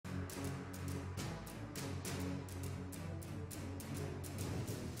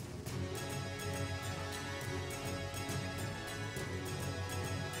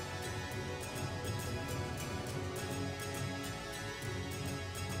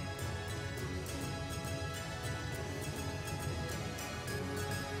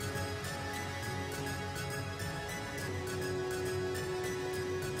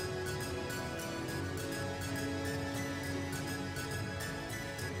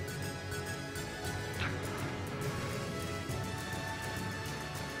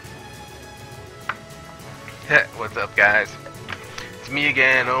What's up, guys? It's me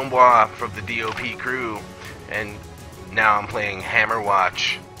again, Ombwah from the DOP crew, and now I'm playing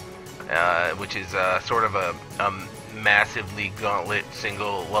Hammerwatch, which is sort of a massively gauntlet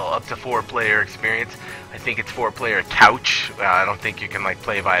single, well, up to 4-player experience. I think it's 4-player couch. I don't think you can like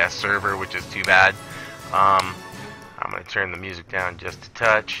play via server, which is too bad. I'm gonna turn the music down just a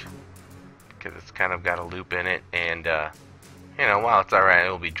touch because it's kind of got a loop in it, and you know, while it's alright,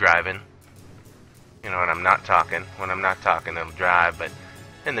 it'll be driving. You know, when I'm not talking, it'll drive, but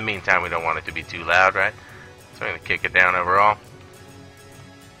in the meantime, we don't want it to be too loud, right? So I'm going to kick it down overall.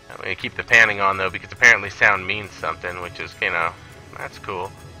 I'm going to keep the panning on, though, because apparently sound means something, which is, you know, that's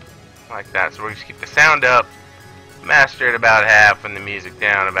cool. Like that. So we're going to keep the sound up, master it about half, and the music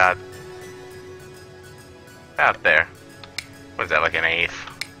down about there. What is that, like an eighth?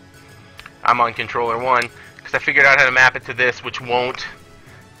 I'm on controller 1, because I figured out how to map it to this, which won't,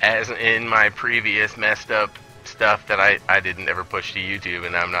 as in my previous messed up stuff that I didn't ever push to YouTube,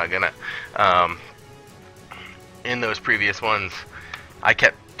 and I'm not gonna. In those previous ones, I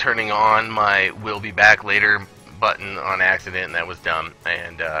kept turning on my "Will be back later" button on accident, and that was dumb.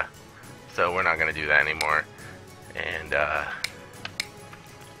 And so we're not gonna do that anymore. And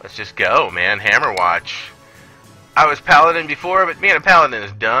let's just go, man. Hammerwatch. I was Paladin before, but being a Paladin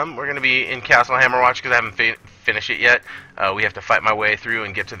is dumb. We're gonna be in Castle Hammerwatch because I haven't finished it yet. We have to fight my way through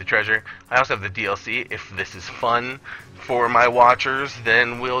and get to the treasure. I also have the DLC. If this is fun for my watchers,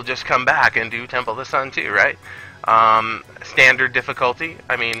 then we'll just come back and do Temple of the Sun too, right? Standard difficulty.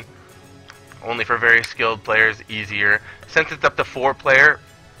 I mean, only for very skilled players, easier. Since it's up to 4-player,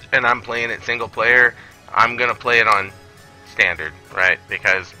 and I'm playing it single player, I'm gonna play it on standard, right?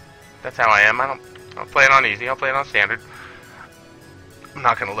 Because that's how I am. I'll play it on easy. I'll play it on standard. I'm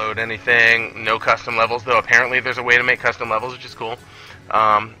not going to load anything. No custom levels, though apparently there's a way to make custom levels, which is cool.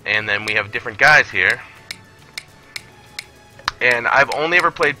 And then we have different guys here. And I've only ever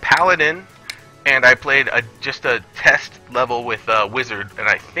played Paladin, and I played just a test level with Wizard, and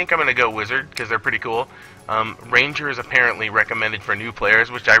I think I'm going to go Wizard because they're pretty cool. Ranger is apparently recommended for new players,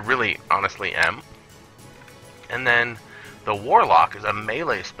 which I really honestly am. And then the Warlock is a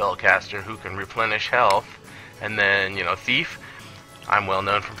melee spellcaster who can replenish health. And then, you know, Thief. I'm well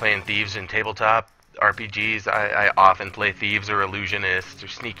known for playing thieves in tabletop RPGs. I often play thieves or illusionists or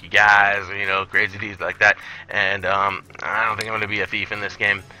sneaky guys or, you know, crazy dudes like that. And I don't think I'm going to be a thief in this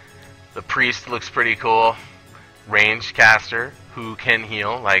game. The priest looks pretty cool. Ranged caster who can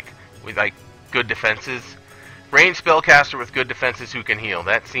heal, like with like good defenses. Ranged spellcaster with good defenses who can heal.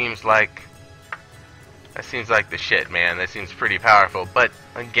 That seems like the shit, man. That seems pretty powerful. But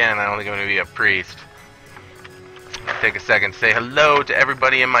again, I don't think I'm going to be a priest. Take a second to say hello to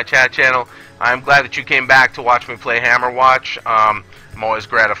everybody in my chat channel. I'm glad that you came back to watch me play Hammerwatch. I'm always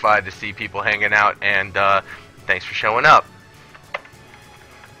gratified to see people hanging out, and thanks for showing up.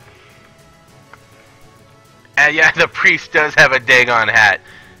 And yeah, the priest does have a Dagon hat.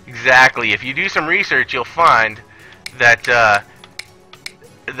 Exactly. If you do some research, you'll find that the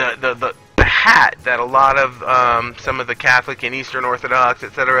hat that a lot of some of the Catholic and Eastern Orthodox,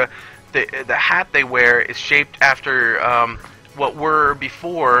 etc., the hat they wear is shaped after what were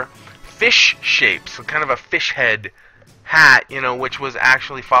before fish shapes, so kind of a fish head hat, you know, which was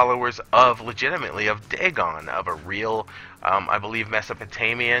actually followers of, legitimately, of Dagon, of a real, I believe,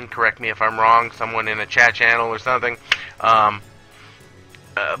 Mesopotamian, correct me if I'm wrong, someone in a chat channel or something, but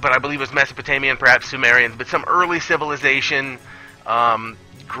I believe it was Mesopotamian, perhaps Sumerian, but some early civilization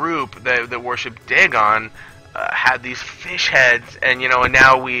group that worshipped Dagon had these fish heads, and you know, and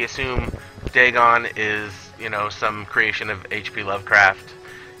now we assume Dagon is, you know, some creation of H.P. Lovecraft,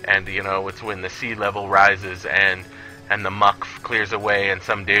 and you know, it's when the sea level rises and the muck clears away, and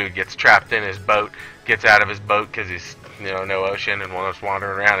some dude gets trapped in his boat, gets out of his boat because he's, you know, no ocean, and wants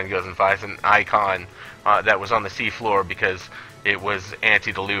wandering around, and goes and finds an icon that was on the sea floor because it was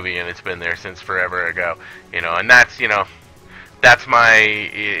antediluvian. It's been there since forever ago, you know, and that's, you know. That's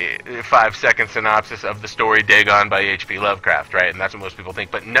my 5-second synopsis of the story Dagon by H.P. Lovecraft, right? And that's what most people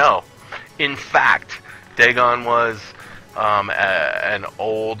think. But no, in fact, Dagon was an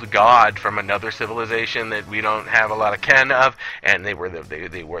old god from another civilization that we don't have a lot of ken of, and they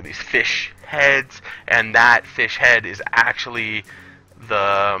wore these fish heads, and that fish head is actually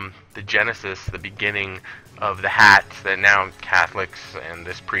the genesis, the beginning of the hats that now Catholics and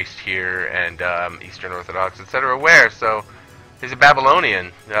this priest here and Eastern Orthodox, etc., wear. So. He's a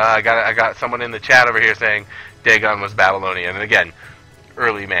Babylonian. I got someone in the chat over here saying Dagon was Babylonian. And again,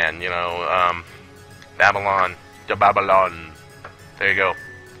 early man, you know, Babylon, the Babylon. There you go.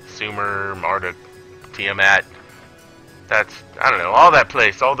 Sumer, Marduk, Tiamat. That's, I don't know, all that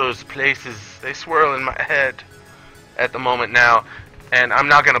place, all those places They swirl in my head at the moment now. And I'm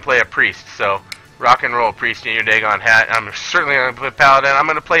not going to play a priest, so rock and roll priest in your daggone hat. I'm certainly going to play paladin. I'm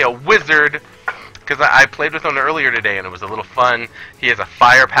going to play a wizard, because I played with one earlier today, and it was a little fun. He has a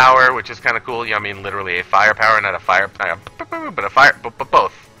fire power, which is kind of cool. Yeah, I mean, literally a fire power, not a fire, but a fire, but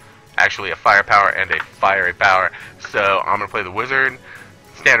both. Actually, a fire power and a fiery power. So I'm going to play the wizard,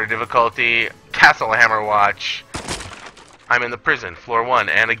 standard difficulty, castle Hammerwatch. I'm in the prison, floor 1,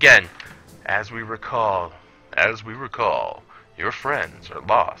 and again, as we recall, your friends are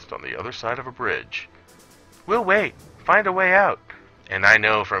lost on the other side of a bridge. We'll wait. Find a way out. And I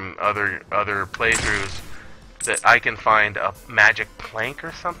know from other playthroughs that I can find a magic plank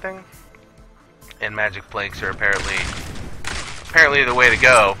or something. And magic planks are apparently the way to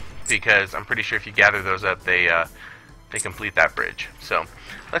go, because I'm pretty sure if you gather those up, they complete that bridge. So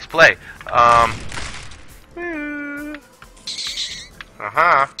let's play. I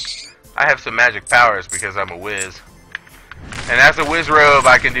have some magic powers because I'm a whiz. And as a whiz robe,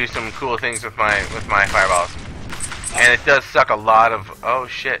 I can do some cool things with my fireballs. And it does suck a lot of... Oh,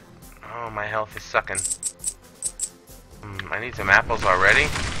 shit. Oh, my health is sucking. I need some apples already.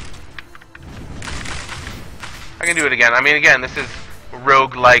 I can do it again. I mean, again, this is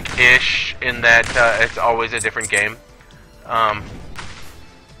roguelike-ish in that it's always a different game.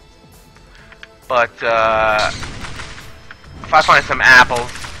 But if I find some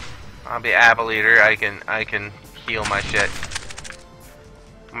apples, I'll be apple eater. I can heal my shit.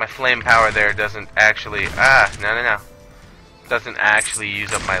 My flame power there doesn't actually... no. Doesn't actually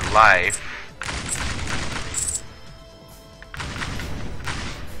use up my life.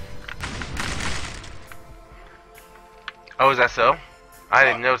 Oh, is that so? I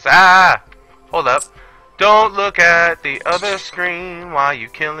didn't notice. Hold up. Don't look at the other screen while you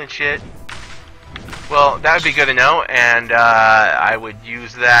killing shit. Well, that would be good to know, and I would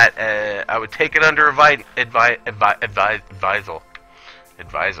use that. I would take it under advisal.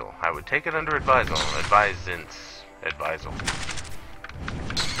 I would take it under advisal. Advisal.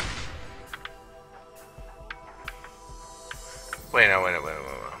 Wait.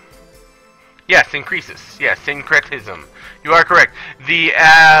 Yes, increases. Yes, syncretism. You are correct.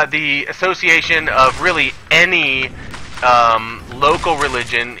 The association of really any local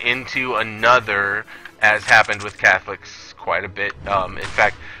religion into another, as happened with Catholics quite a bit. In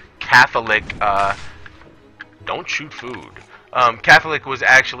fact, Catholic don't shoot food. Catholic was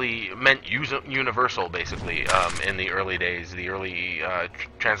actually meant universal, basically, in the early days, the early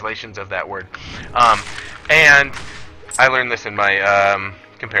translations of that word. And I learned this in my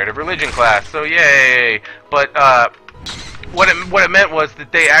comparative religion class, so yay! But what it meant was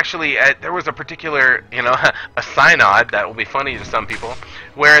that they actually, there was a particular, a synod, that will be funny to some people,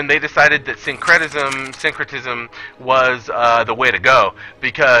 wherein they decided that syncretism was the way to go,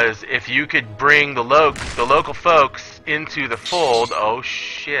 because if you could bring the local folks into the fold, oh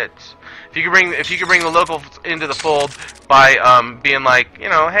shit! If you could bring the locals into the fold by being like,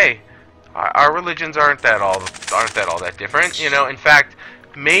 hey, our religions aren't that all that different, In fact,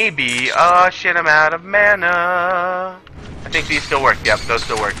 maybe, oh shit, I'm out of mana. I think these still work. Yep, those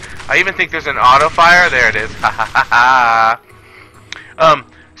still work. I even think there's an auto fire. There it is. Ha ha ha ha.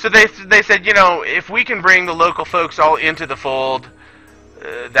 So they said, if we can bring the local folks all into the fold,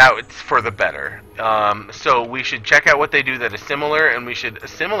 that's for the better. So we should check out what they do that is similar, and we should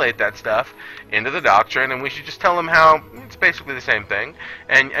assimilate that stuff into the doctrine, and we should just tell them how it's basically the same thing,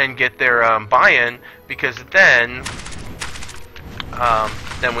 and get their buy-in, because then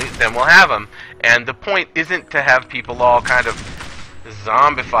we'll have them. And the point isn't to have people all kind of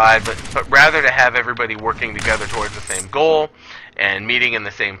zombified, but rather to have everybody working together towards the same goal and meeting in the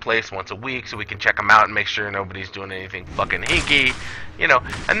same place once a week so we can check them out and make sure nobody's doing anything fucking hinky,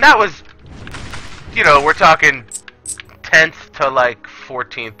 And that was, we're talking 10th to like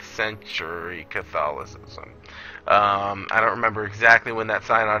 14th century Catholicism. I don't remember exactly when that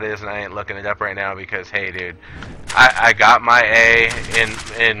synod is, and I ain't looking it up right now because, hey, dude, I got my A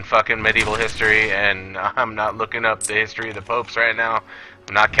in fucking medieval history, and I'm not looking up the history of the popes right now.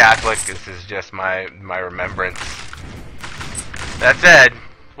 I'm not Catholic. This is just my remembrance. That said,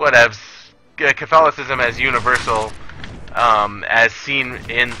 whatevs. Catholicism as universal, as seen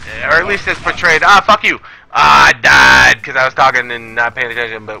in, or at least as portrayed. Fuck you. I died because I was talking and not paying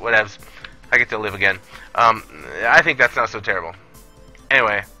attention, but whatevs. I get to live again. I think that's not so terrible.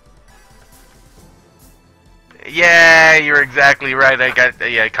 Anyway. Yeah, you're exactly right.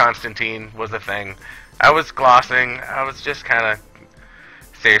 Constantine was a thing. I was glossing. I was just kind of...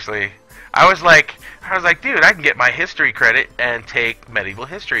 Seriously. I was like, dude, I can get my history credit and take medieval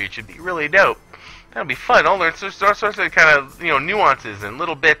history. It should be really dope. That'll be fun. I'll learn all sorts of kind of, nuances and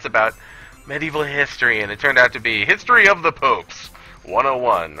little bits about medieval history, and it turned out to be History of the Popes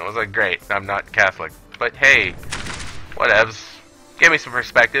 101. I was like, great, I'm not Catholic. But hey, whatevs. Gave me some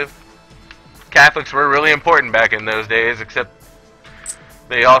perspective. Catholics were really important back in those days, except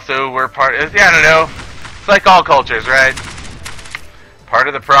they also were part of, I don't know, it's like all cultures, right? Part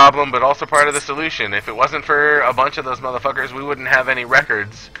of the problem, but also part of the solution. If it wasn't for a bunch of those motherfuckers, we wouldn't have any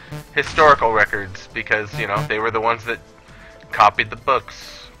records, historical records, because, you know, they were the ones that copied the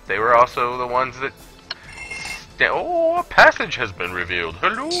books. They were also the ones that... oh, a passage has been revealed.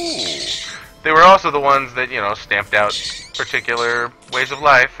 Hello! They were also the ones that, you know, stamped out particular ways of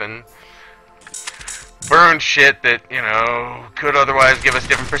life and burned shit that, you know, could otherwise give us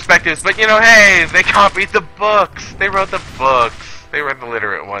different perspectives. But, you know, hey, they copied the books. They wrote the books. They were the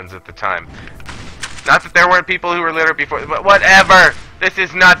literate ones at the time. Not that there weren't people who were literate before, but whatever. This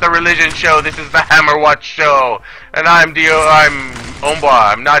is not the religion show. This is the Hammerwatch show. And I'm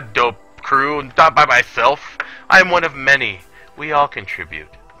Ombwah. I'm not Dope Crew. Not by myself. I'm one of many. We all contribute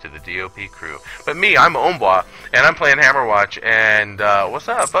to the DOP crew. But me, I'm Ombwah, and I'm playing Hammerwatch. And what's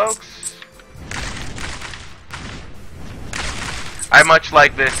up, folks? I much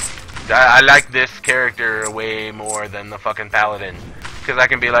like this. I like this character way more than the fucking paladin, because I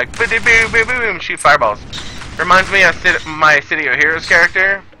can be like, boom, boom, boom, boom, shoot fireballs. Reminds me of my City of Heroes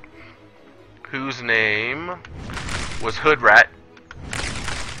character, whose name was Hood Rat.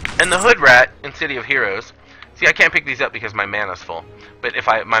 And the Hood Rat in City of Heroes. See, I can't pick these up because my mana's full. But if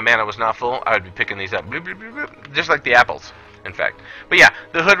my mana was not full, I would be picking these up, bloop, bloop, bloop, bloop, just like the apples, in fact. But yeah,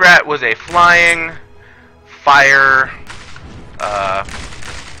 the Hood Rat was a flying fire.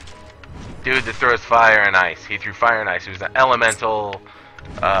 Dude that throws fire and ice. He threw fire and ice. He was an elemental,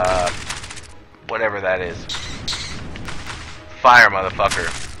 whatever that is. Fire motherfucker.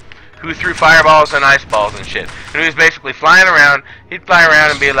 Who threw fireballs and ice balls and shit. And he was basically flying around. He'd fly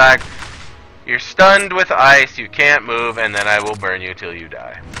around and be like, you're stunned with ice, you can't move, and then I will burn you till you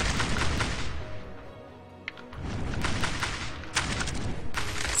die.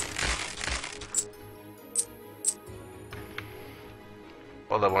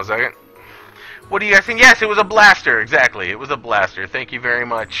 Hold on 1 second. What do you guys think? Yes, it was a blaster. Exactly. It was a blaster. Thank you very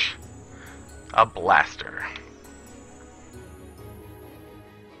much. A blaster.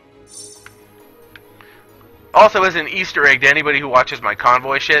 Also, as an Easter egg to anybody who watches my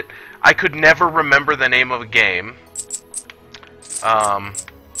convoy shit, I could never remember the name of a game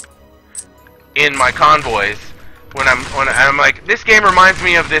in my convoys when I'm like, this game reminds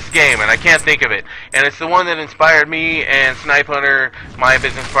me of this game, and I can't think of it. And it's the one that inspired me and Snipe Hunter, my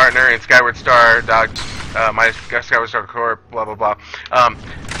business partner, and Skyward Star, my Skyward Star Corp, blah blah blah,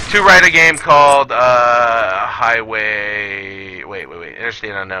 to write a game called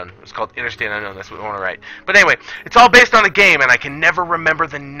Interstate Unknown. It's called Interstate Unknown. That's what we want to write. But anyway, it's all based on a game, and I can never remember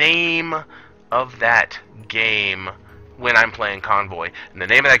the name of that game when I'm playing Convoy. And the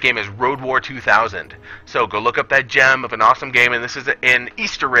name of that game is Road War 2000. So go look up that gem of an awesome game, and this is an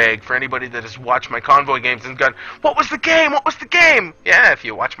Easter egg for anybody that has watched my Convoy games and gone, what was the game? What was the game? Yeah, if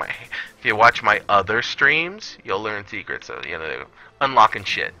you watch my other streams, you'll learn secrets. So, you know, unlocking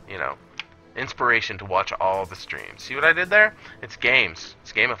shit, you know. Inspiration to watch all the streams. See what I did there? It's games.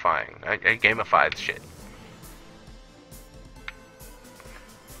 It's gamifying. I gamified shit.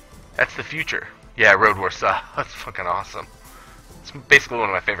 That's the future. Yeah, Road War that's fucking awesome. It's basically one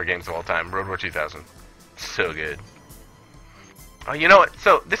of my favorite games of all time. Road War 2000. So good. Oh, you know what?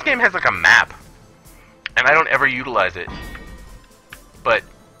 So, this game has like a map. And I don't ever utilize it. But...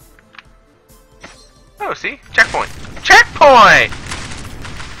 oh, see? Checkpoint. Checkpoint!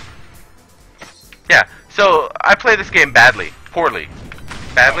 Yeah, so I play this game badly. Poorly.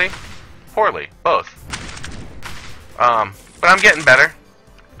 Badly? Poorly. Both. But I'm getting better.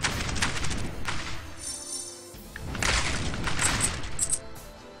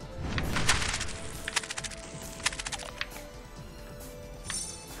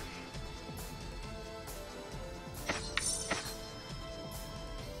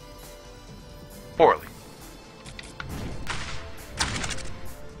 Poorly.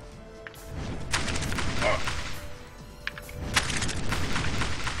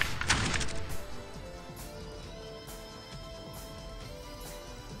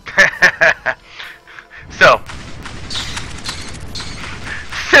 So,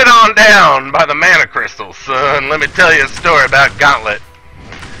 sit on down by the mana crystals, son. Let me tell you a story about Gauntlet.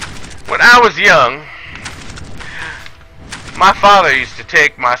 When I was young, my father used to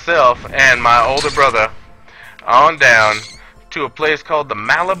take myself and my older brother on down to a place called the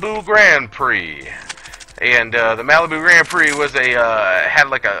Malibu Grand Prix. And the Malibu Grand Prix was had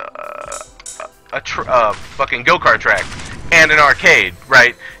like a fucking go-kart track. and an arcade,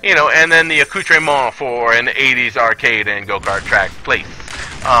 right? You know, and then the accoutrement for an 80s arcade and go-kart track place.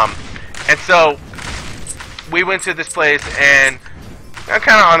 And so we went to this place, and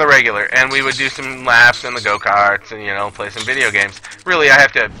kind of on the regular, and we would do some laps in the go-karts and, you know, play some video games. Really,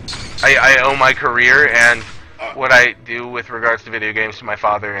 I owe my career and what I do with regards to video games to my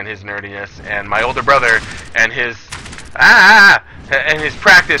father and his nerdiness, and my older brother and his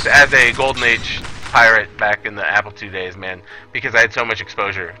practice as a Golden Age pirate back in the Apple II days, man, because I had so much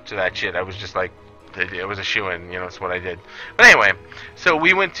exposure to that shit. I was just like, it was a shoo-in, you know, it's what I did. But anyway, so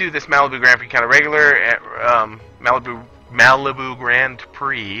we went to this Malibu Grand Prix kind of regular, Malibu Grand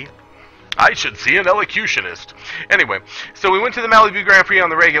Prix. I should see an elocutionist. Anyway, so we went to the Malibu Grand Prix on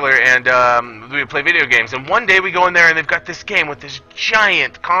the regular, and we would play video games. And one day we go in there, and they've got this game with this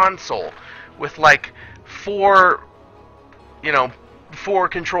giant console with like four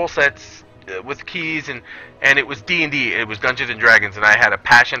control sets with keys, and it was D&D. It was Dungeons and Dragons, and I had a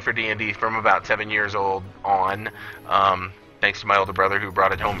passion for D&D from about 7 years old on. Thanks to my older brother who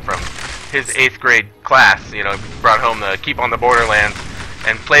brought it home from his 8th grade class. You know, brought home the Keep on the Borderlands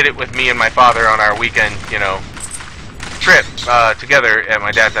and played it with me and my father on our weekend, you know, trip together at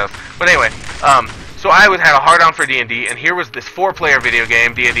my dad's house. But anyway, so I had a hard-on for D&D, and here was this 4-player video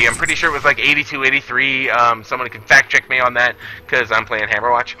game, D&D. I'm pretty sure it was like 82, 83. Someone can fact-check me on that, because I'm playing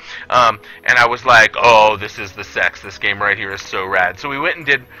Hammerwatch. And I was like, oh, this is the sex. This game right here is so rad. So we went and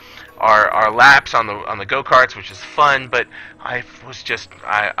did our laps on the go-karts, which is fun, but I was just,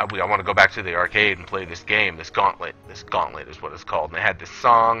 I want to go back to the arcade and play this game, this Gauntlet. This Gauntlet is what it's called. And they had this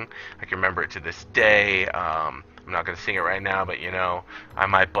song. I can remember it to this day. I'm not going to sing it right now, but, you know, I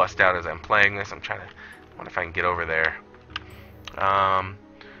might bust out as I'm playing this. I wonder if I can get over there.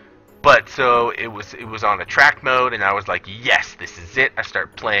 But, so, it was on a track mode, and I was like, yes, this is it. I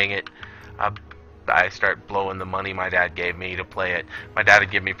start playing it. I start blowing the money my dad gave me to play it. My dad would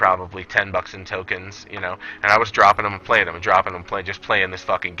give me probably $10 in tokens, you know, and I was dropping them and playing them and dropping them and playing, just playing this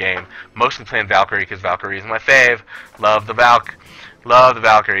fucking game. Mostly playing Valkyrie, because Valkyrie is my fave. Love the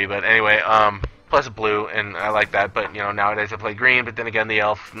Valkyrie, but anyway, plus blue, and I like that, but, you know, nowadays I play green, but then again, the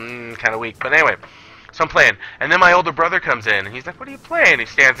elf, kind of weak, but anyway. So I'm playing, and then my older brother comes in, and he's like, what are you playing? He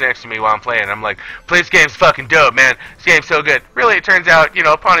stands next to me while I'm playing, and I'm like, play this game's fucking dope, man. This game's so good. Really, it turns out, you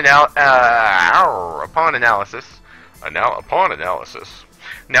know, upon analysis, now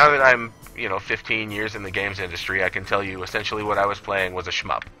that I'm, you know, 15 years in the games industry, I can tell you essentially what I was playing was a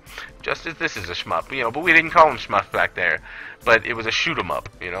shmup. Just as this is a shmup, you know, but we didn't call them shmups back there. But it was a shoot 'em up,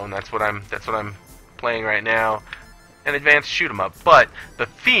 you know, and that's what I'm playing right now. An advanced shoot 'em up. But the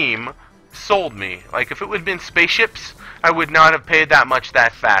theme sold me. Like, if it would have been spaceships, I would not have paid that much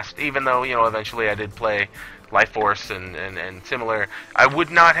that fast, even though, you know, eventually I did play Life Force and similar. I would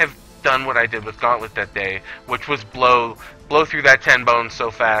not have done what I did with Gauntlet that day, which was blow through that 10 bones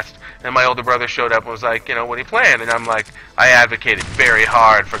so fast. And my older brother showed up and was like, you know, what are you playing? And I'm like, I advocated very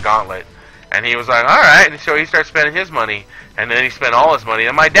hard for Gauntlet. And he was like, alright, and so he starts spending his money, and then he spent all his money.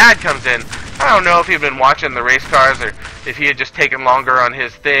 And my dad comes in. I don't know if he'd been watching the race cars or if he had just taken longer on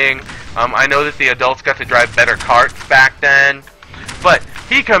his thing. I know that the adults got to drive better karts back then. But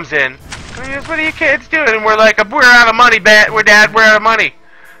he comes in, and he goes, what are you kids doing? And we're like, we're out of money, Dad, we're out of money.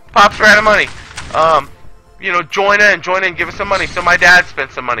 Pops, we're out of money. You know, join in, give us some money. So my dad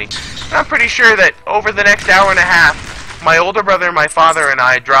spent some money. And I'm pretty sure that over the next hour and a half, my older brother, my father, and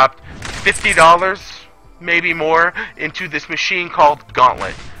I dropped $50, maybe more, into this machine called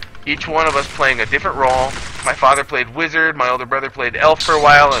Gauntlet. Each one of us playing a different role. My father played Wizard, my older brother played Elf for a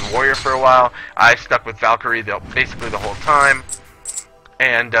while, and Warrior for a while. I stuck with Valkyrie basically the whole time.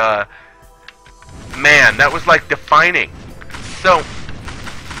 And, man, that was like defining. So,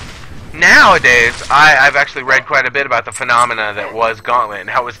 nowadays, I've actually read quite a bit about the phenomena that was Gauntlet and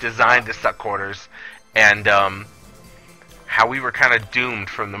how it was designed to suck quarters, and how we were kind of doomed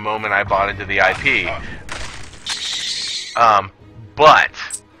from the moment I bought into the IP. But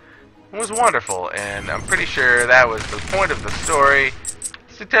it was wonderful, and I'm pretty sure that was the point of the story.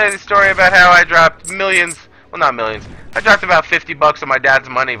 Just to tell you the story about how I dropped millions, well, not millions, I dropped about $50 of my dad's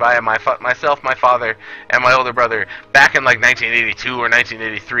money via myself, my father, and my older brother back in like 1982 or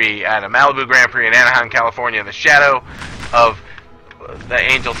 1983 at a Malibu Grand Prix in Anaheim, California, in the shadow of the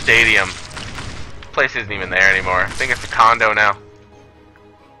Angel Stadium. The place isn't even there anymore. I think it's a condo now.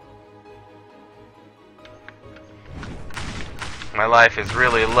 My life is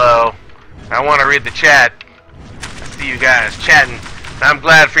really low. I want to read the chat. I see you guys chatting. I'm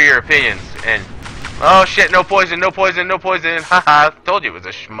glad for your opinions. And oh shit, no poison, no poison, no poison. Haha, told you it was a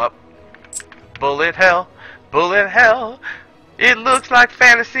shmup. Bullet hell, bullet hell. It looks like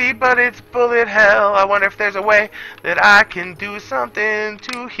fantasy, but it's bullet hell. I wonder if there's a way that I can do something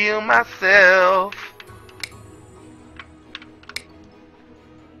to heal myself.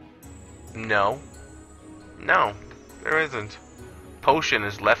 No. No, there isn't. Potion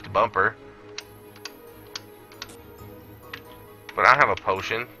is left bumper. But I have a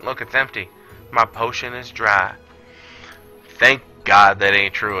potion. Look, it's empty. My potion is dry. Thank God that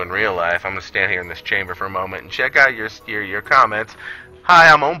ain't true in real life. I'm gonna stand here in this chamber for a moment and check out your comments.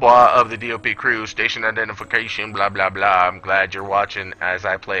 Hi, I'm Ombwah of the DOP crew. Station identification, blah blah blah. I'm glad you're watching as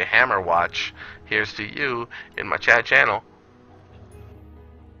I play Hammerwatch. Here's to you in my chat channel.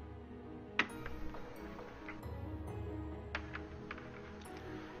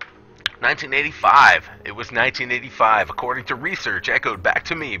 "1985. It was 1985, according to research echoed back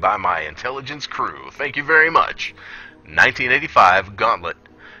to me by my intelligence crew. Thank you very much. 1985, Gauntlet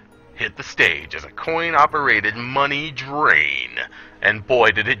hit the stage as a coin-operated money drain. And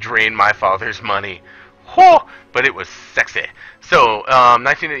boy, did it drain my father's money. Whew, but it was sexy. So,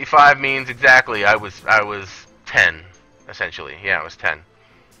 1985 means exactly, I was 10, essentially. Yeah, I was 10.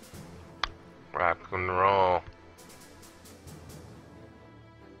 Rock and roll.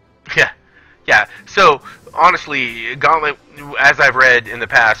 Yeah, so, honestly, Gauntlet, as I've read in the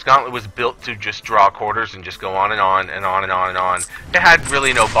past, Gauntlet was built to just draw quarters and just go on and on and on and on and on. It had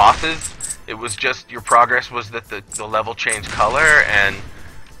really no bosses. It was just, your progress was that the level changed color, and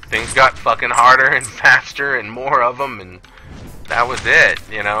things got fucking harder and faster and more of them, and that was it,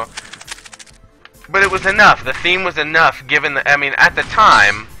 you know? But it was enough. The theme was enough, given the, I mean, at the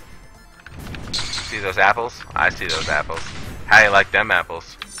time, see those apples? I see those apples. How you like them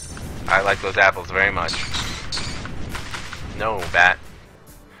apples? I like those apples very much. No, bat.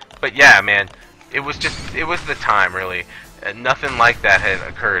 But yeah, man, it was the time, really. Nothing like that had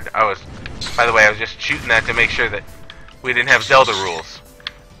occurred. By the way, I was just shooting that to make sure that we didn't have Zelda rules.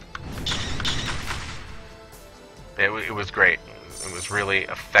 It was great. It was really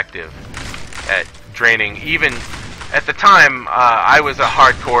effective at draining. Even at the time, I was a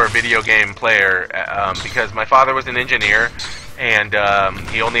hardcore video game player because my father was an engineer. And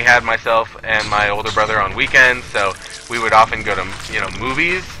he only had myself and my older brother on weekends, so we would often go to, you know,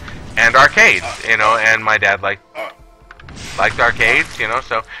 movies and arcades, you know, and my dad liked arcades, you know,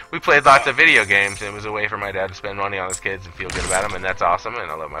 so we played lots of video games, and it was a way for my dad to spend money on his kids and feel good about them, and that's awesome,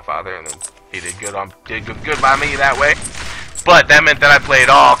 and I love my father, and he did good by me that way. But that meant that I played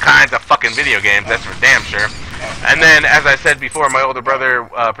all kinds of fucking video games, that's for damn sure. And then, as I said before, my older brother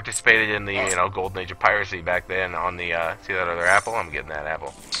participated in the, you know, golden age of piracy back then on the, see that other apple? I'm getting that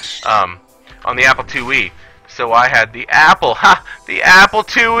apple. On the Apple IIe. So I had the Apple, the Apple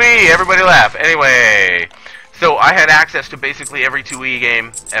IIe! Everybody laugh. Anyway, so I had access to basically every 2E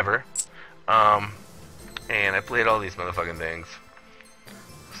game ever. And I played all these motherfucking things.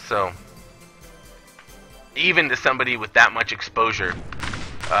 So, even to somebody with that much exposure,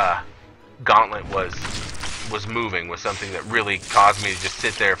 Gauntlet was moving, was something that really caused me to just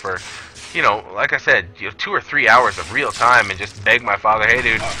sit there for, you know, like I said, you know, 2 or 3 hours of real time and just beg my father, hey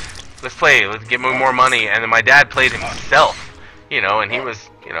dude, let's play, let's get me more money. And then my dad played himself, you know, and he was,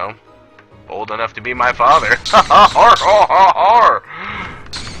 you know, old enough to be my father. Har, har, har, har.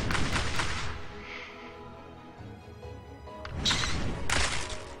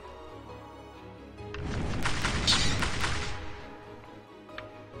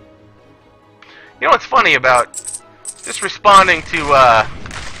 You know what's funny about just responding to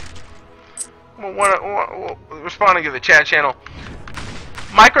responding to the chat channel?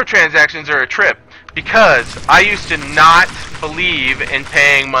 Microtransactions are a trip because I used to not believe in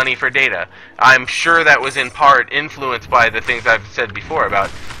paying money for data. I'm sure that was in part influenced by the things I've said before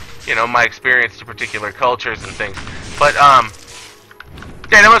about, you know, my experience to particular cultures and things. But yeah,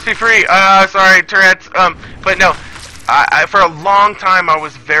 that must be free. Sorry, Tourette's. But no. For a long time, I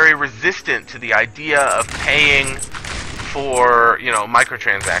was very resistant to the idea of paying for, you know,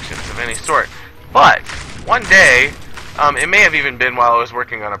 microtransactions of any sort. But one day, it may have even been while I was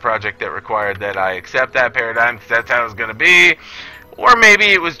working on a project that required that I accept that paradigm, because that's how it was going to be. Or maybe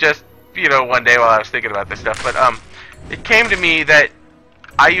it was just, you know, one day while I was thinking about this stuff. But it came to me that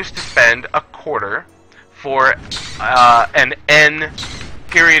I used to spend a quarter for an N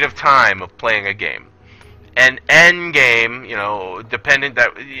period of time of playing a game. An end game, you know, dependent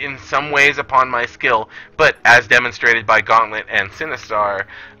that in some ways upon my skill, but as demonstrated by Gauntlet and Sinistar,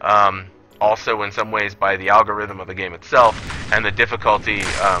 also in some ways by the algorithm of the game itself and the difficulty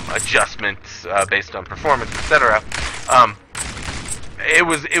adjustments based on performance, etc. It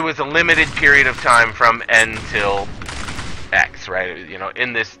was a limited period of time from end till X, right? You know,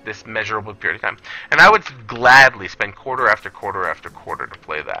 in this measurable period of time. And I would gladly spend quarter after quarter after quarter to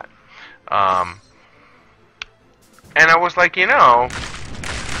play that. And I was like, you know,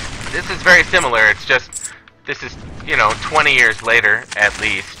 this is very similar. It's just, this is, you know, 20 years later, at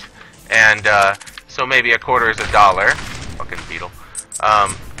least. And, so maybe a quarter is $1. Fucking beetle.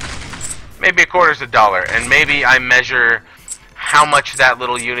 Maybe a quarter is $1. And maybe I measure how much that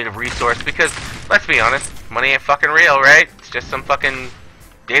little unit of resource, because, let's be honest, money ain't fucking real, right? It's just some fucking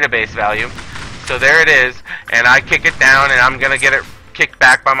database value. So there it is, and I kick it down, and I'm gonna get it kicked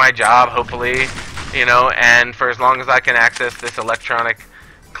back by my job, hopefully, you know, and for as long as I can access this electronic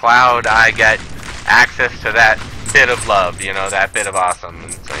cloud, I get access to that bit of love, you know, that bit of awesome.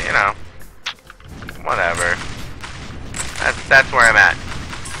 And so, you know, whatever. That's where I'm at.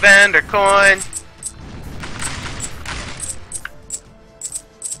 Vendor coin.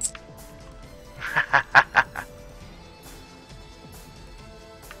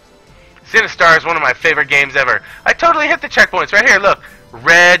 Sinistar is one of my favorite games ever. I totally hit the checkpoints right here. Look,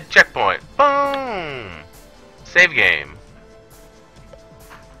 red checkpoint. Boom. Save game.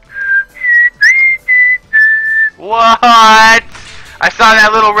 What? I saw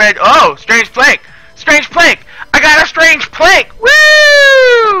that little red. Oh, strange plank. Strange plank. I got a strange plank.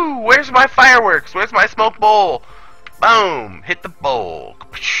 Woo! Where's my fireworks? Where's my smoke bowl? Boom. Hit the bowl.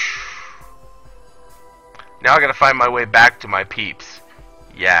 Now I gotta find my way back to my peeps.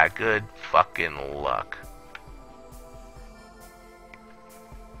 Yeah, good fucking luck.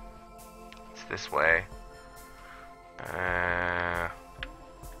 It's this way.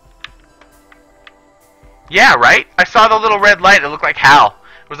 Yeah, right? I saw the little red light. It looked like Hal.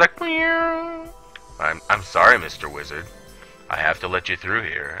 It was like, I'm sorry, Mr. Wizard. I have to let you through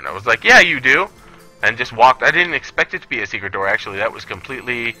here. And I was like, yeah, you do. And just walked. I didn't expect it to be a secret door, actually. That was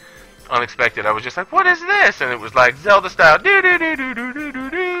completely unexpected. I was just like, what is this? And it was like Zelda style.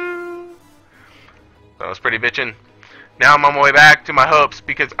 Do-do-do-do-do-do-do-do. So I was pretty bitchin'. Now I'm on my way back to my hopes,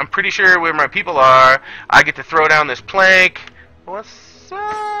 because I'm pretty sure where my people are, I get to throw down this plank. What's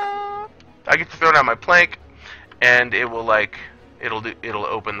up? I get to throw down my plank, and it will, like, it'll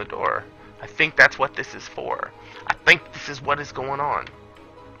open the door. I think that's what this is for. I think this is what is going on.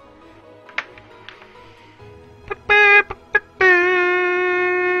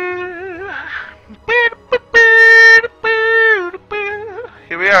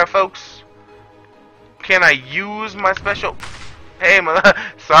 Here we are, folks. Can I use my special? Hey, mother.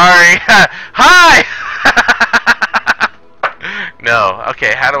 Sorry. Hi. No.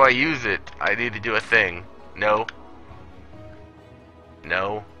 Okay. How do I use it? I need to do a thing. No.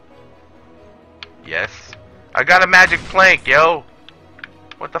 No. Yes. I got a magic plank, yo.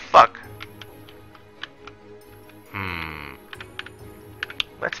 What the fuck?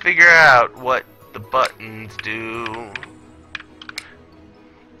 Let's figure out what the buttons do.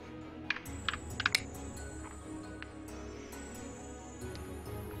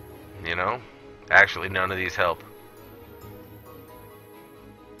 You know? Actually, none of these help.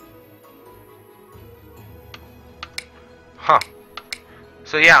 Huh.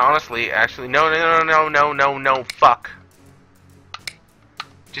 So yeah, honestly, actually, no, fuck.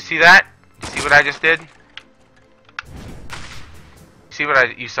 Did you see that? See what I just did?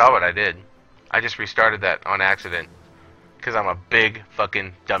 You saw what I did. I just restarted that on accident. Because I'm a big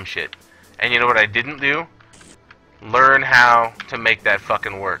fucking dumb shit. And you know what I didn't do? Learn how to make that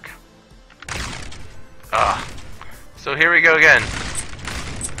fucking work. Ugh. So here we go again.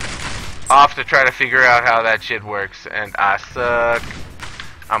 Off to try to figure out how that shit works. And I suck.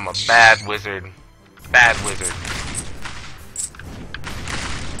 I'm a bad wizard. Bad wizard.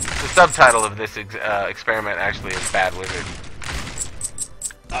 The subtitle of this experiment actually is Bad Wizard.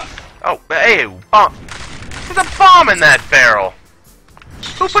 Oh, hey, bomb. There's a bomb in that barrel.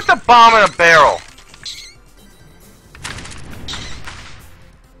 Who puts a bomb in a barrel?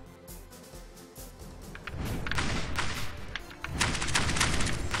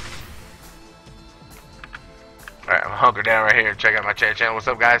 Alright, I'm hunkered down right here and check out my chat channel. What's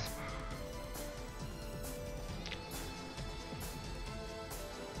up, guys?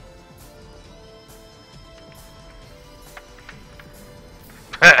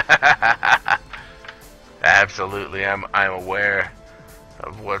 Absolutely, I'm aware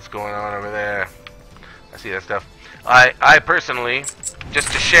of what's going on over there. I see that stuff. I personally,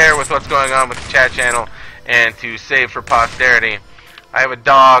 just to share with what's going on with the chat channel and to save for posterity, I have a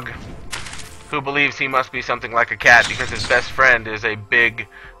dog who believes he must be something like a cat because his best friend is a big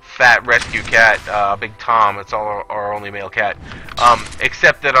fat rescue cat, Big Tom. It's our only male cat.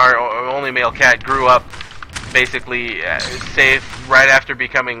 Except that our only male cat grew up basically safe right after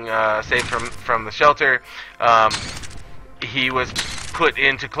becoming saved from the shelter. he was put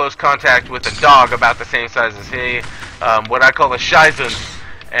into close contact with a dog about the same size as he, what I call a Shizund.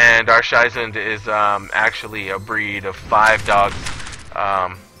 And our Shizund is actually a breed of 5 dogs.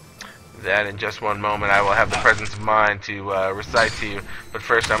 That in just one moment I will have the presence of mind to recite to you. But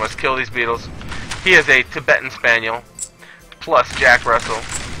first I must kill these beetles. He is a Tibetan Spaniel, plus Jack Russell,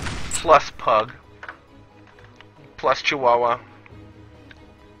 plus Pug, plus Chihuahua.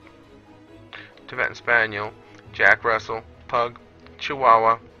 Tibetan Spaniel, Jack Russell, Pug,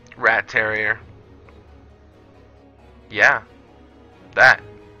 Chihuahua, Rat Terrier. Yeah, that.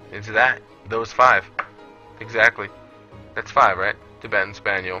 It's that. Those 5. Exactly. That's 5, right? Tibetan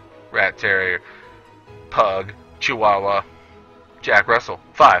Spaniel, Rat Terrier, Pug, Chihuahua, Jack Russell.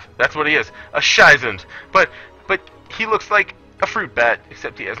 5. That's what he is. A Shizund. But he looks like a fruit bat,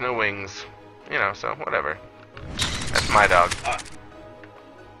 except he has no wings. You know, so whatever. That's my dog.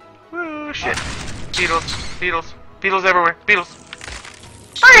 Woo, shit. Beetles, beetles, beetles everywhere. Beetles.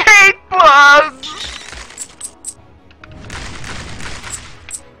 I hate bugs!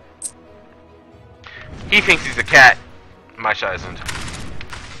 He thinks he's a cat, my Shizund.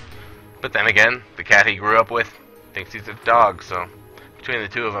 But then again, the cat he grew up with thinks he's a dog, so between the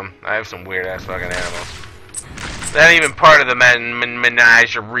two of them, I have some weird-ass fucking animals. That ain't even part of the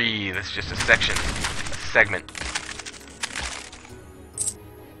menagerie. That's just a section, a segment.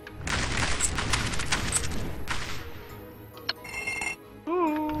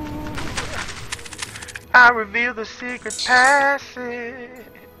 Ooh. I reveal the secret passage.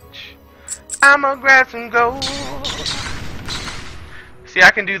 I'ma grab some gold. See, I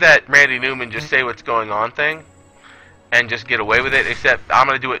can do that Randy Newman just say what's going on thing and just get away with it, except I'm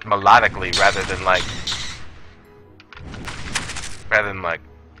gonna do it melodically rather than like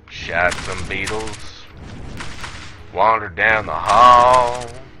shot some beetles, wander down the hall,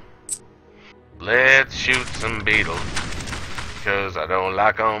 let's shoot some beetles, 'cause I don't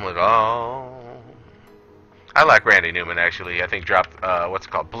like 'em at all. I like Randy Newman, actually. I think dropped, what's it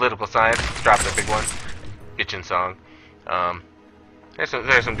called? Political Science. Dropped a big one. Kitchen song. There's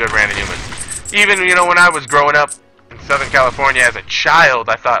some good Randy Newman. Even, you know, when I was growing up in Southern California as a child,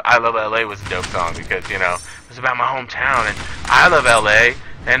 I thought I Love LA was a dope song because, you know, it was about my hometown and I love LA.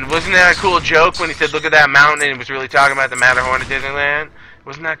 And wasn't that a cool joke when he said, look at that mountain, and he was really talking about the Matterhorn at Disneyland?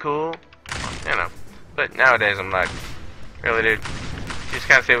 Wasn't that cool? You know. But nowadays I'm like, really, dude? You just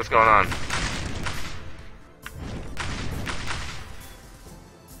gotta say what's going on.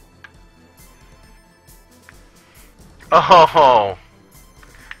 Oh,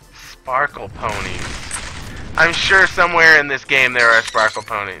 sparkle ponies. I'm sure somewhere in this game there are sparkle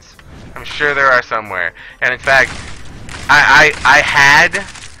ponies. I'm sure there are somewhere. And in fact, I had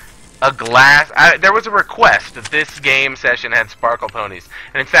a glass. There was a request that this game session had sparkle ponies.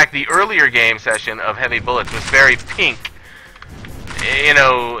 And in fact, the earlier game session of Heavy Bullets was very pink. You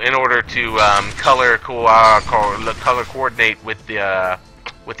know, in order to color coordinate with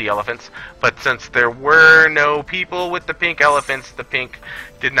the elephants, but since there were no people with the pink elephants, the pink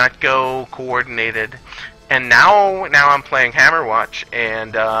did not go coordinated. And now I'm playing Hammerwatch,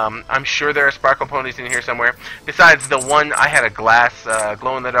 and I'm sure there are sparkle ponies in here somewhere. Besides the one, I had a glass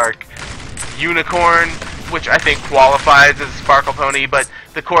glow-in-the-dark unicorn, which I think qualifies as a sparkle pony, but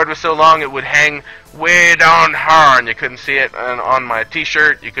the cord was so long it would hang way down here, and you couldn't see it. And on my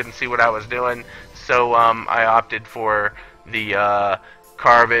t-shirt, you couldn't see what I was doing, so I opted for the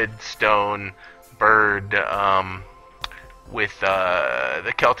carved stone bird with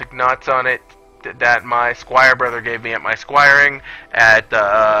the Celtic knots on it that my squire brother gave me at my squiring at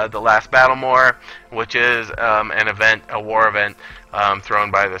the last Battlemore, which is an event, a war event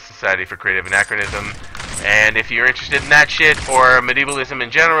thrown by the Society for Creative Anachronism. And if you're interested in that shit, or medievalism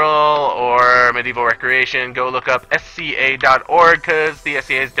in general, or medieval recreation, go look up SCA.org, because the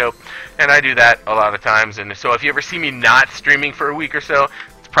SCA is dope, and I do that a lot of times. And so if you ever see me not streaming for a week or so,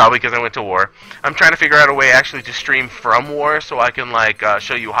 it's probably because I went to war. I'm trying to figure out a way actually to stream from war, so I can like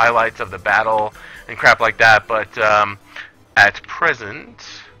show you highlights of the battle and crap like that, but at present,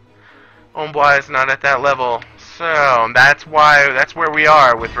 Ombwah is not at that level, so that's where we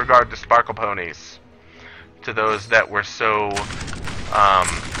are with regard to sparkle ponies. To those that were so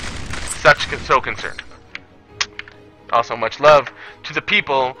concerned. Also, much love to the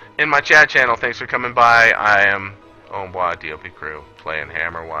people in my chat channel. Thanks for coming by. I am Ombwah DOP Crew playing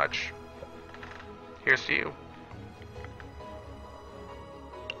Hammerwatch. Here's to you.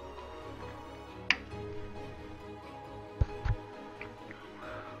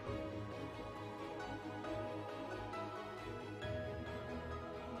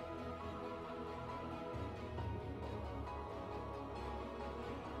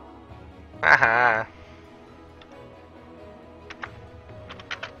 Haha.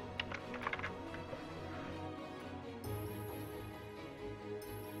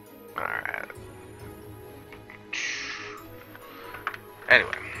 Alright.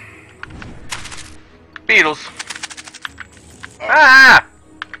 Anyway. Beetles. Ah!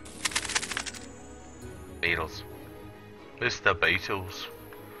 Beetles. Mr. Beetles.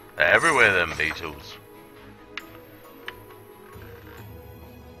 They're everywhere, them beetles.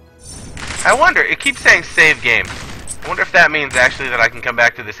 I wonder, it keeps saying save game. I wonder if that means actually that I can come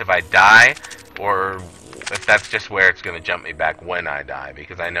back to this if I die, or if that's just where it's going to jump me back when I die,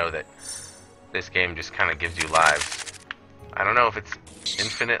 because I know that this game just kind of gives you lives. I don't know if it's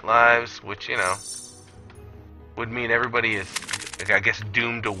infinite lives, which, you know, would mean everybody is, I guess,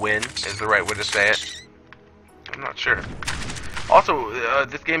 doomed to win is the right way to say it. I'm not sure. Also,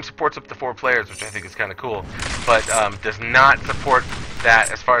 this game supports up to 4 players, which I think is kind of cool, but does not support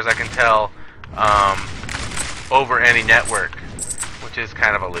that, as far as I can tell, over any network, which is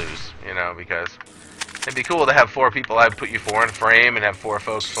kind of a lose, you know, because it'd be cool to have 4 people. I'd put you 4 in frame and have 4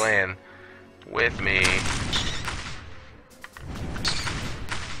 folks playing with me,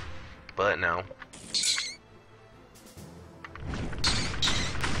 but no.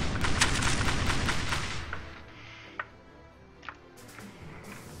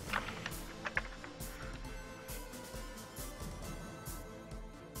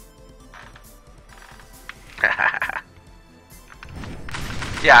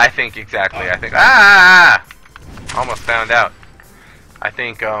 Yeah, I think exactly. I think almost found out. I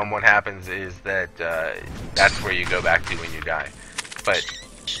think what happens is that that's where you go back to when you die. But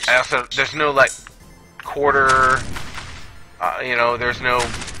I also, there's no like quarter, you know, there's no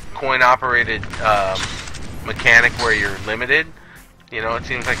coin operated mechanic where you're limited. You know, it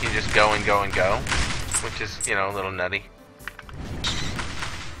seems like you just go and go and go, which is, you know, a little nutty.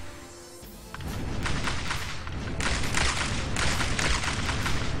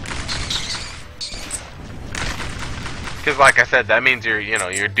 Because, like I said, that means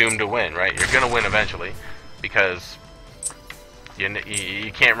you're doomed to win, right? You're gonna win eventually, because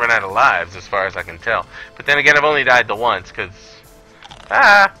you can't run out of lives, as far as I can tell. But then again, I've only died the once, because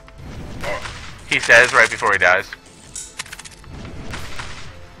he says right before he dies.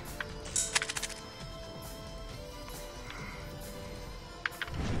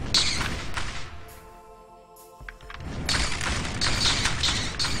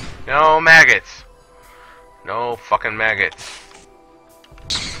 No maggots. No fucking maggots.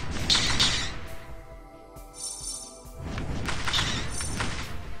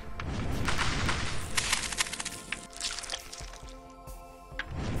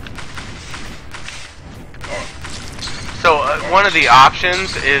 So one of the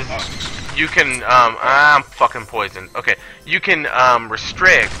options is you can I'm fucking poisoned. Okay, you can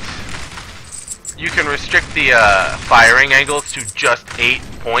restrict the firing angles to just 8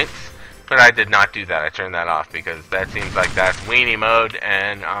 points. But I did not do that. I turned that off because that seems like that's weenie mode,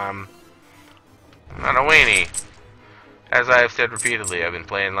 and I'm not a weenie. As I have said repeatedly, I've been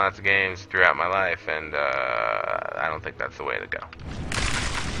playing lots of games throughout my life, and I don't think that's the way to go.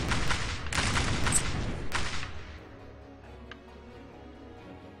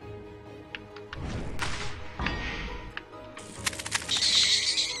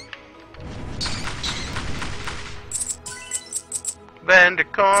 Vendor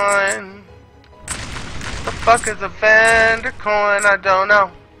coin. The fuck is a vendor coin? I don't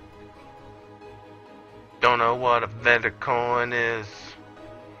know. Don't know what a vendor coin is.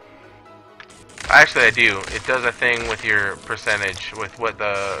 Actually, I do. It does a thing with your percentage, with what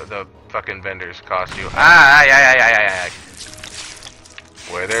the fucking vendors cost you.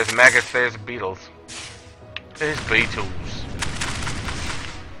 Where there's maggots, there's beetles. There's beetles.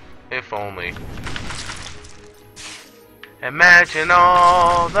 If only. Imagine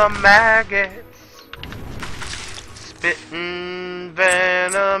all the maggots spitting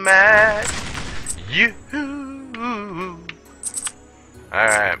venom at you.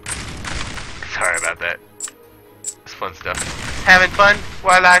 Alright. Sorry about that. It's fun stuff. Having fun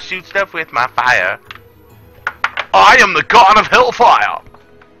while I shoot stuff with my fire. I am the god of hellfire!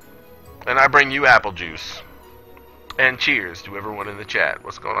 And I bring you apple juice. And cheers to everyone in the chat.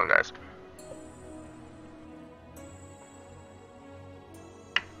 What's going on, guys?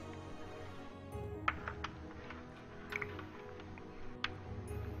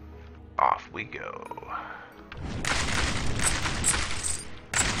 Off we go.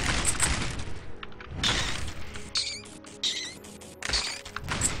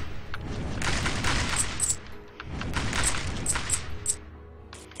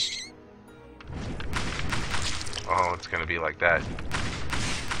 Oh, it's gonna be like that.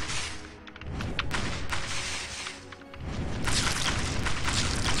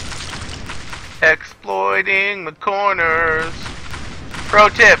 Exploiting the corners. Pro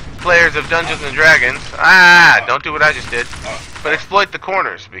tip. players of Dungeons and Dragons. Ah, don't do what I just did. But exploit the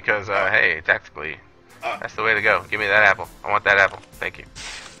corners because, hey, tactically, that's the way to go. Give me that apple. I want that apple. Thank you.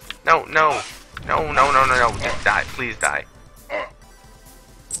 No, no. No, no, no, no, no. Just die. Please die.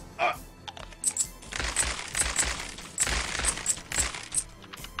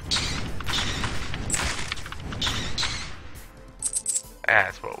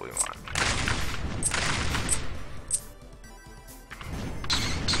 That's what we want.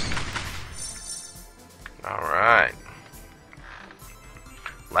 Alright.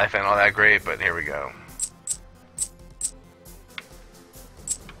 Life ain't all that great, but here we go.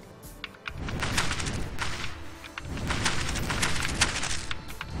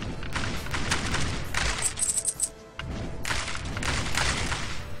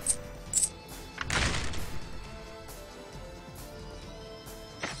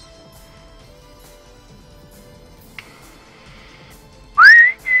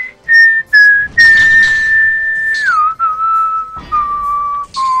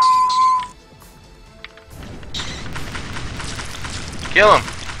 Kill him!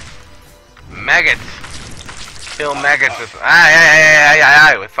 Maggots! Kill maggots with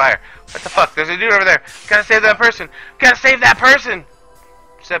with fire. What the fuck? There's a dude over there. Gotta save that person. Gotta save that person!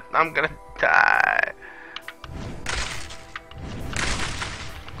 Except I'm gonna die.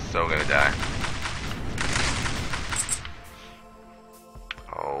 So gonna die.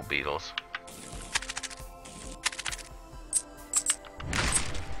 Oh, beetles.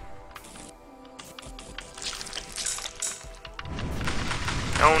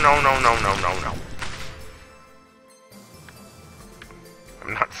 No, no, no, no, no, no, no.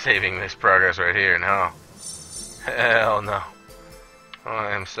 I'm not saving this progress right here, no. Hell no. Oh,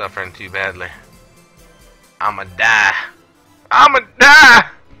 I am suffering too badly. I'ma die. I'ma die!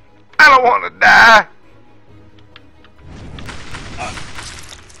 I don't wanna die!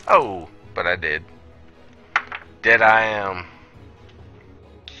 Oh, but I did. Dead I am.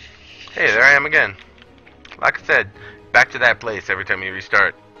 Hey, there I am again. Like I said, back to that place every time you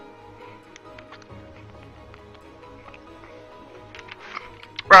restart.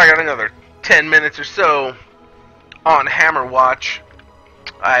 Right, I got another 10 minutes or so on Hammerwatch.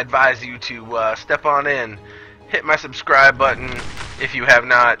 I advise you to step on in, hit my subscribe button if you have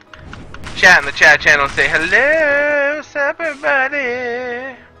not, chat in the chat channel and say hello, what's up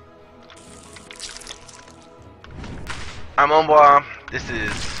everybody? I'm Ombwah, this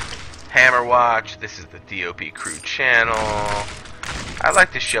is Hammerwatch, this is the DOP Crew channel. I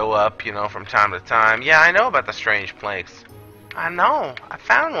like to show up, you know, from time to time. Yeah, I know about the strange planks. I know, I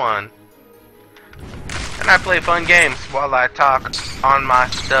found one. And I play fun games while I talk on my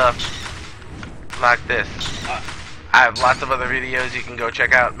stuff like this. I have lots of other videos you can go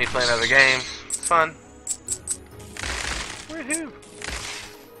check out, me playing other games. It's fun. Woohoo!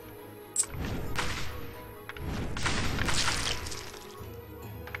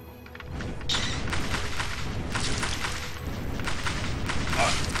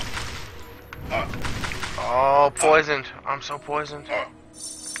 Oh, poisoned. I'm so poisoned.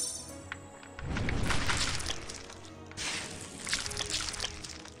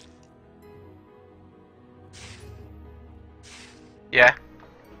 Yeah.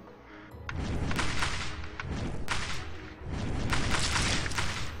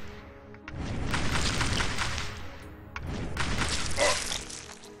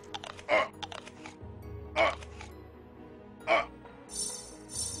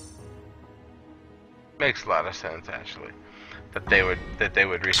 Makes a lot of sense, actually, that they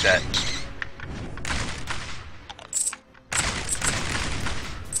would reset.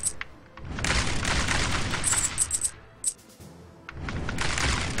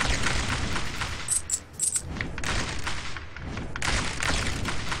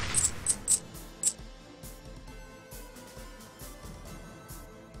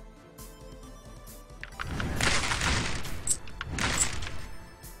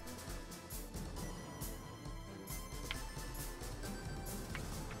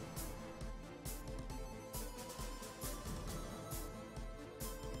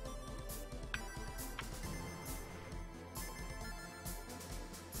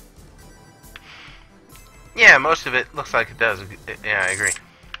 Yeah, most of it looks like it does. Yeah, I agree.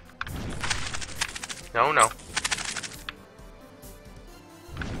 No, no.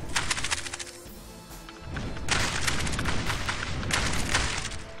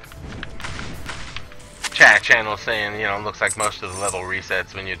 Chat channel saying, you know, looks like most of the level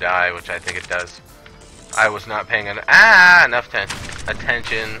resets when you die, which I think it does. I was not paying enough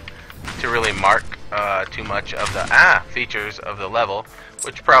attention to really mark too much of the features of the level,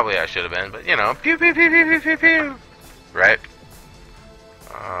 which probably I should have been, but you know, pew pew pew pew pew pew pew, right?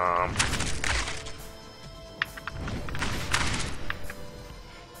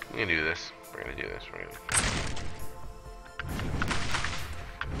 We can do this. We're gonna do this. We're gonna.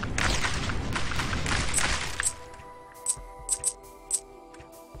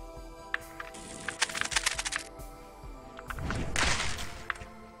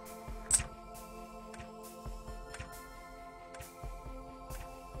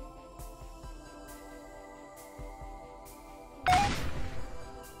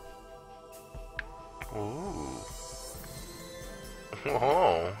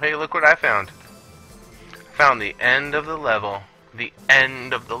 Oh, hey, look what I found. I found the end of the level. The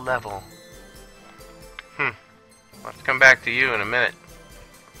end of the level. Let's come back to you in a minute.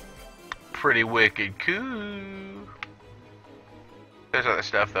 Pretty wicked cool. There's other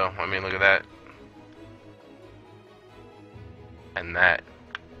stuff, though. I mean, look at that. And that.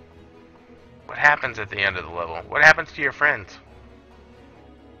 What happens at the end of the level? What happens to your friends?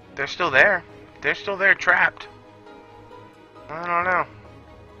 They're still there. They're still there, trapped. I don't know.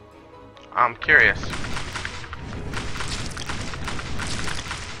 I'm curious.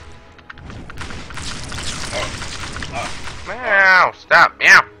 Meow! Stop!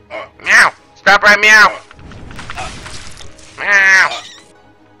 Meow! Meow! Stop right meow! Meow!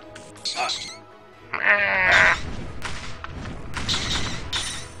 Meow!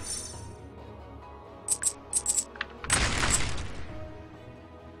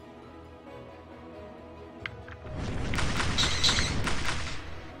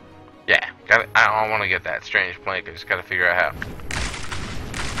 I don't want to get that strange plank. I just gotta figure out how.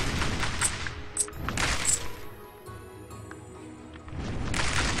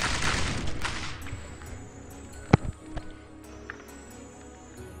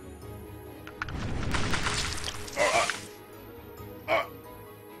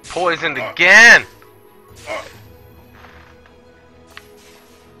 Poisoned again!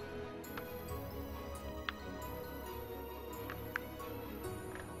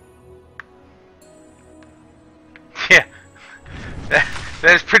 Yeah,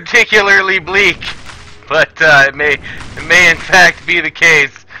 that is particularly bleak, but it may in fact be the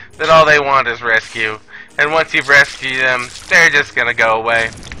case that all they want is rescue, and once you've rescued them, they're just gonna go away.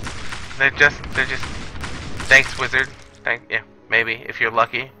 They're just thanks, wizard. Yeah, maybe if you're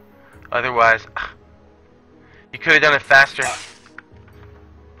lucky. Otherwise, you could have done it faster.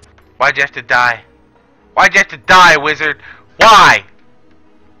 Why'd you have to die? Why'd you have to die, wizard? Why?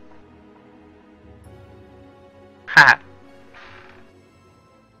 Ha!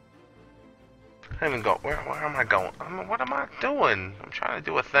 I don't even go. Where am I going? What am I doing? I'm trying to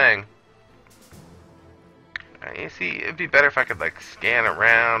do a thing. You see, it'd be better if I could like scan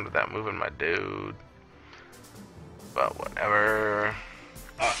around without moving my dude. But whatever.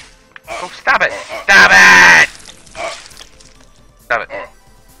 Oh, stop it! Stop it! Stop it.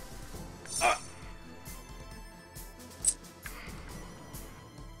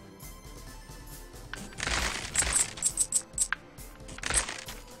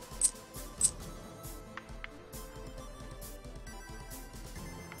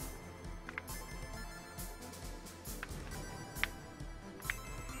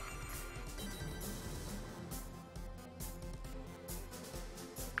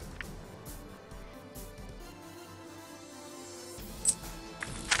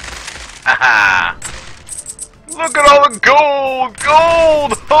 Haha! Look at all the gold!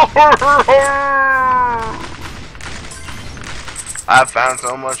 Gold! I found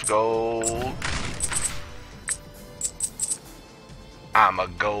so much gold. I'm a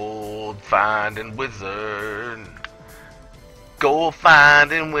gold finding wizard. Gold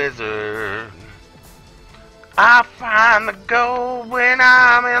finding wizard. I find the gold when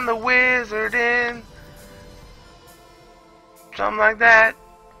I'm in the wizard inn. Something like that.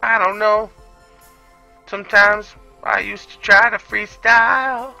 I don't know. Sometimes I used to try to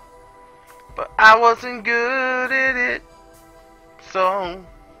freestyle, but I wasn't good at it. So,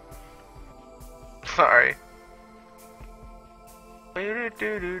 sorry. That's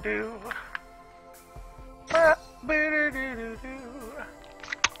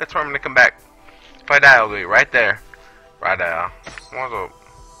where I'm gonna come back. If I die, I'll be right there. Right there. What's up?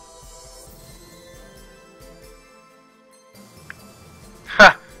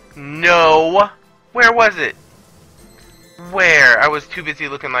 Ha! No! Where was it? Where? I was too busy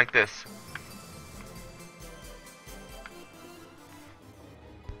looking like this.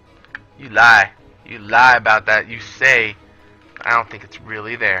 You lie. You lie about that. You say. I don't think it's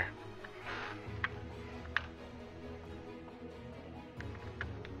really there.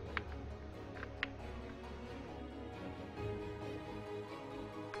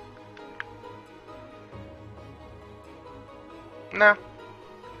 No.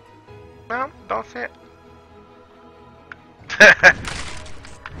 Well, don't say it.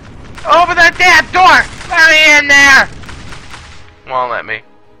 Open the damn door! Let me in there! Won't let me.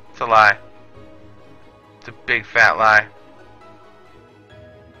 It's a lie. It's a big fat lie.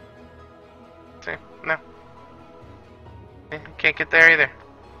 See? No. Can't get there either.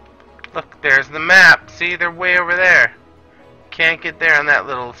 Look, there's the map. See, they're way over there. Can't get there on that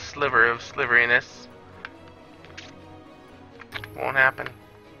little sliver of sliveriness. Won't happen.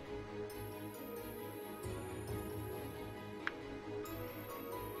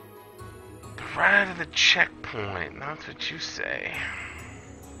 Right out of the checkpoint. That's what you say.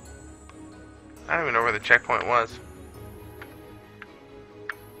 I don't even know where the checkpoint was.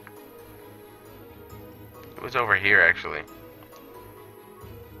 It was over here, actually.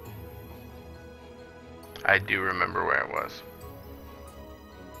 I do remember where it was.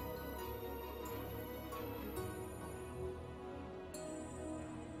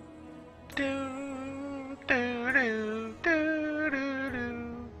 Do, do, do, do, do, do.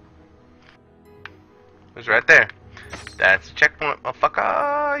 It was right there. That's the checkpoint,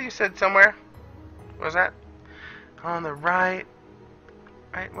 motherfucker. You said somewhere. What was that? On the right.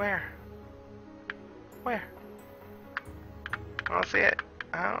 Right where? Where? I don't see it.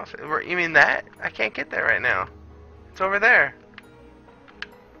 I don't see it. You mean that? I can't get there right now. It's over there.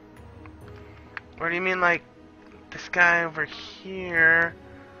 What do you mean, like this guy over here?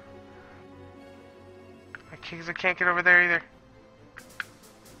 I can't get over there either.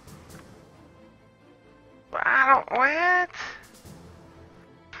 I don't. What?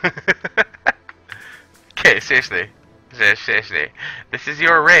 Okay, seriously. Seriously. This is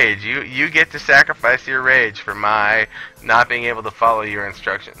your rage. You get to sacrifice your rage for my not being able to follow your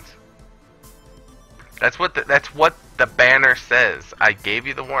instructions. That's what the banner says. I gave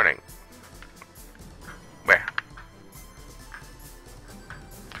you the warning. Where?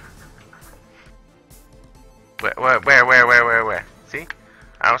 Where? See?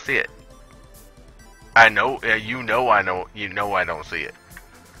 I don't see it. I know. You know I don't see it.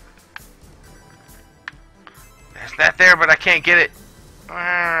 It's not there, but I can't get it.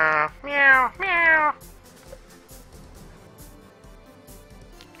 Meow, meow.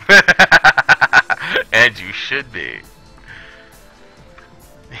 And you should be.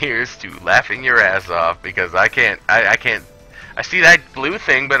 Here's to laughing your ass off because I can't. I see that blue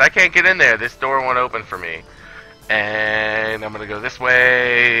thing, but I can't get in there. This door won't open for me. And I'm gonna go this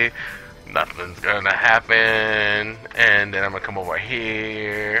way. Nothing's gonna happen. And then I'm gonna come over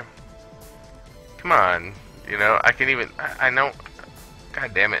here. Come on. You know, I can even. I know.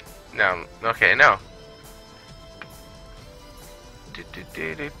 God damn it. No. Okay, no.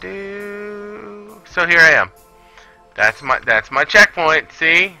 So here I am. That's my checkpoint.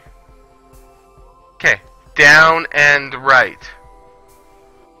 See? Okay. Down and right.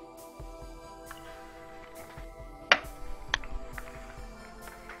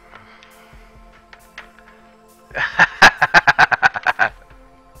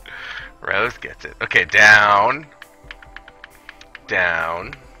 Rose gets it. Okay, down.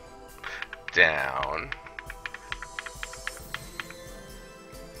 Down. Down.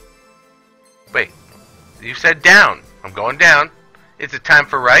 Wait. You said down. I'm going down. Is it time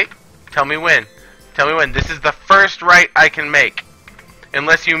for right? Tell me when. Tell me when. This is the first right I can make.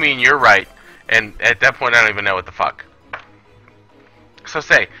 Unless you mean you're right. And at that point, I don't even know what the fuck. So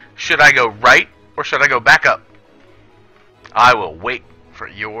say, should I go right or should I go back up? I will wait for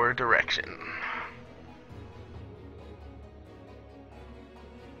your direction.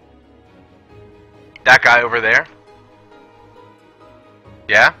 That guy over there?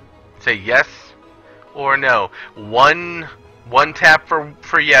 Yeah? Say yes or no. One tap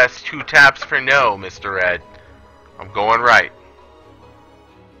for yes, 2 taps for no, Mr. Ed. I'm going right.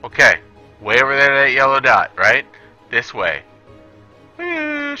 Okay. Way over there, that yellow dot, right? This way.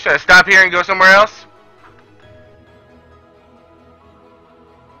 Should I stop here and go somewhere else?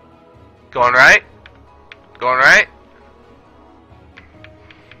 Going right? Going right?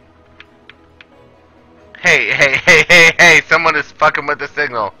 Hey, someone is fucking with the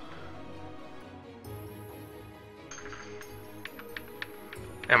signal.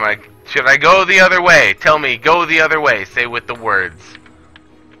 Should I go the other way? Tell me, go the other way. Say with the words.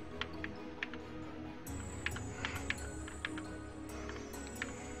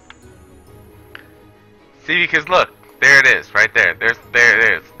 See, because look, there it is, right there. There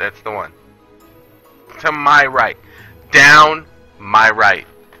it is. That's the one. To my right. Down my right.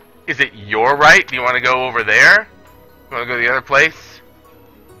 Is it your right? Do you want to go over there? You want to go the other place?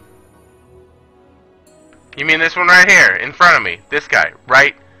 You mean this one right here, in front of me? This guy,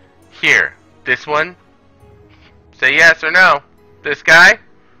 right here. This one? Say yes or no. This guy?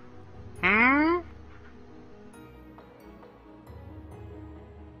 Hmm?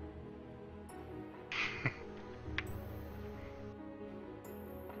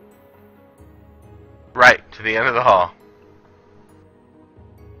 Right, to the end of the hall.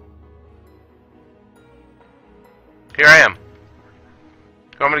 Here I am.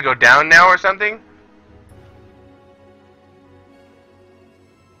 You want me to go down now or something?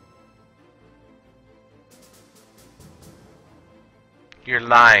 You're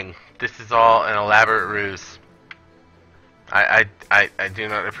lying. This is all an elaborate ruse. I do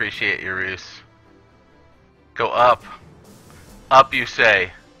not appreciate your ruse. Go up. Up, you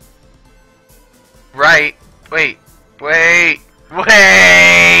say. Right. Wait. Wait.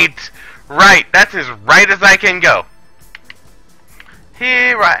 Wait! Right. That's as right as I can go.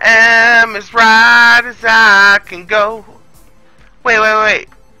 Here I am, as right as I can go. Wait, wait, wait.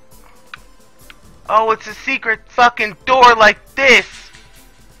 Oh, it's a secret fucking door like this.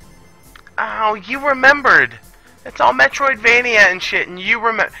 Oh, you remembered. It's all Metroidvania and shit, and you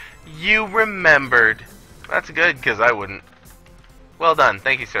remembered. That's good, because I wouldn't. Well done.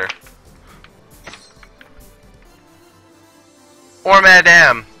 Thank you, sir. Or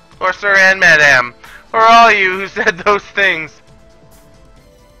madame. Or sir and madame. Or all you who said those things.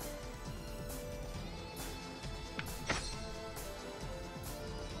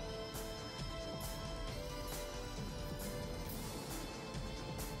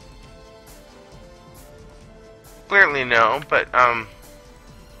 Clearly no, but, I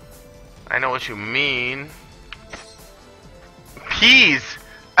know what you mean. Peas!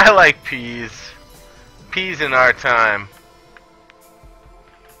 I like peas. Peas in our time.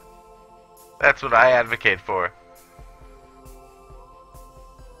 That's what I advocate for.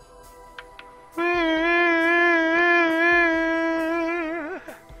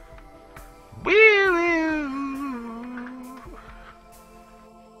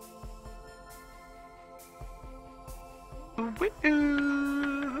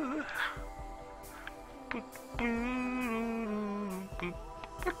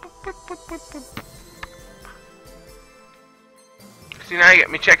 See, now you get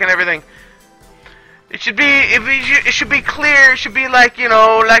me checking everything. It should be, it should be clear. It should be like, you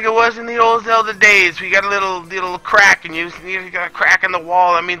know, like it was in the old Zelda days. We got a little crack, and you got a crack in the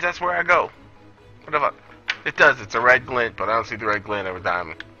wall. That means that's where I go. Whatever. It does. It's a red glint, but I don't see the red glint every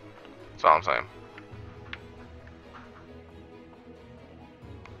time. That's all I'm saying.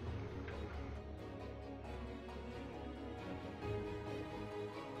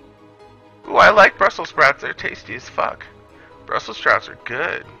 Ooh, I like Brussels sprouts. They're tasty as fuck. Brussels sprouts are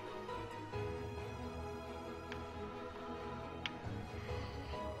good.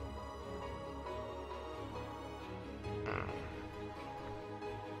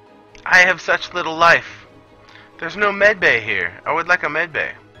 I have such little life. There's no medbay here. I would like a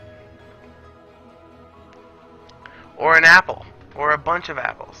medbay. Or an apple. Or a bunch of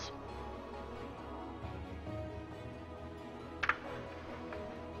apples.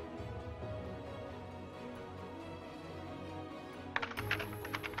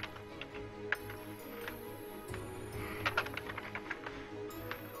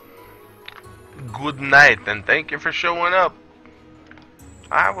 Good night, and thank you for showing up.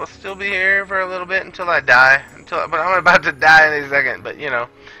 I will still be here for a little bit until I die. But I'm about to die in a second. But, you know,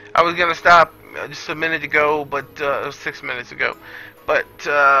 I was going to stop just a minute ago, but it was 6 minutes ago. But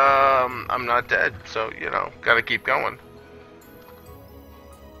I'm not dead, so, you know, got to keep going.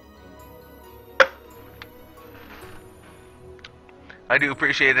 I do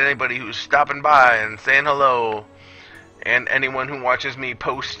appreciate anybody who's stopping by and saying hello. And anyone who watches me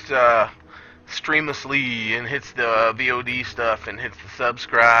post streamlessly and hits the VOD stuff and hits the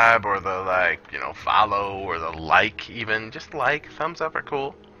subscribe or the, like, you know, follow or the like even. Just like. Thumbs up are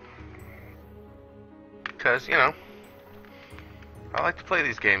cool. Because, you know, I like to play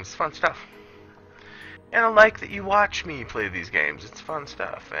these games. It's fun stuff. And I like that you watch me play these games. It's fun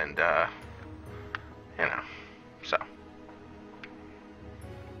stuff. And, you know, so.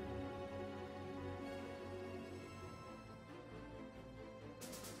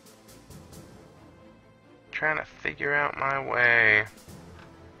 Trying to figure out my way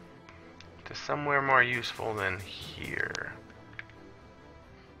to somewhere more useful than here.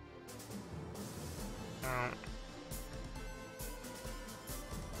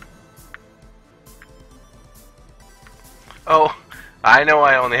 Oh, I know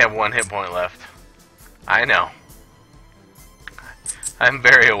I only have 1 hit point left. I know. I'm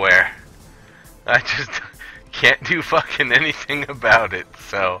very aware. I just can't do fucking anything about it,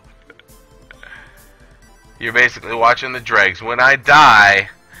 so. You're basically watching the dregs. When I die,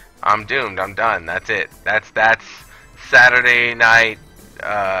 I'm doomed. I'm done. That's it. That's Saturday night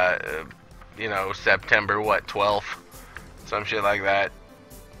you know, September, what, 12th? Some shit like that.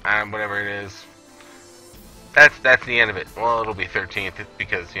 Whatever it is. That's the end of it. Well, it'll be 13th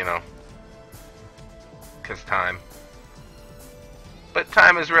because, you know, because time. But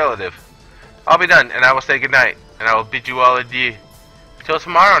time is relative. I'll be done, and I will say goodnight, and I will bid you all adieu. Till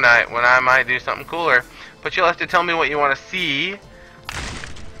tomorrow night, when I might do something cooler. But you'll have to tell me what you want to see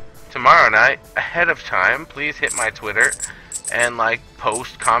tomorrow night ahead of time. Please hit my Twitter and like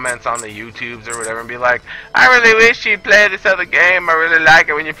post comments on the YouTubes or whatever and be like, I really wish you'd play this other game. I really like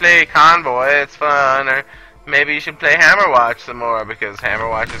it when you play Convoy. It's fun. Or maybe you should play Hammerwatch some more because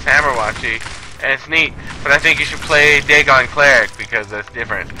Hammerwatch is Hammerwatchy and it's neat. But I think you should play Dagon Cleric because that's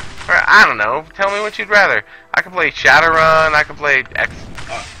different. Or I don't know. Tell me what you'd rather. I can play Shadowrun. I can play X.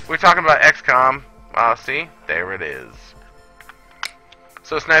 We're talking about XCOM. See, there it is.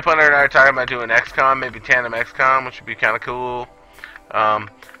 So Snipe Hunter and I are talking about doing XCOM, maybe Tandem XCOM, which would be kind of cool.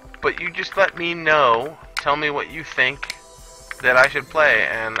 But you just let me know. Tell me what you think that I should play,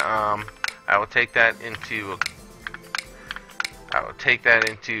 and I will take that into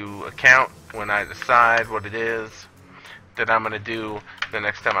account when I decide what it is that I'm gonna do the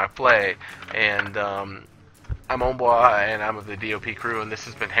next time I play. And I'm Ombwah, and I'm of the DOP crew, and this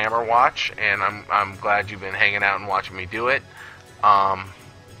has been Hammerwatch, and I'm glad you've been hanging out and watching me do it.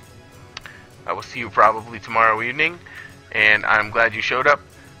 I will see you probably tomorrow evening, and I'm glad you showed up.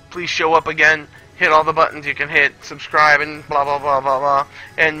 Please show up again, hit all the buttons you can hit, subscribe, and blah blah blah blah blah,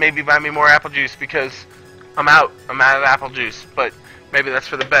 and maybe buy me more apple juice because I'm out of apple juice, but maybe that's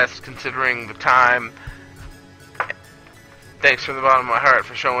for the best considering the time. Thanks from the bottom of my heart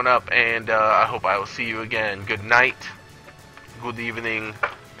for showing up, and I hope I will see you again. Good night, good evening.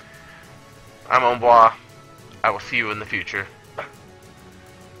 I'm Ombwah. I will see you in the future.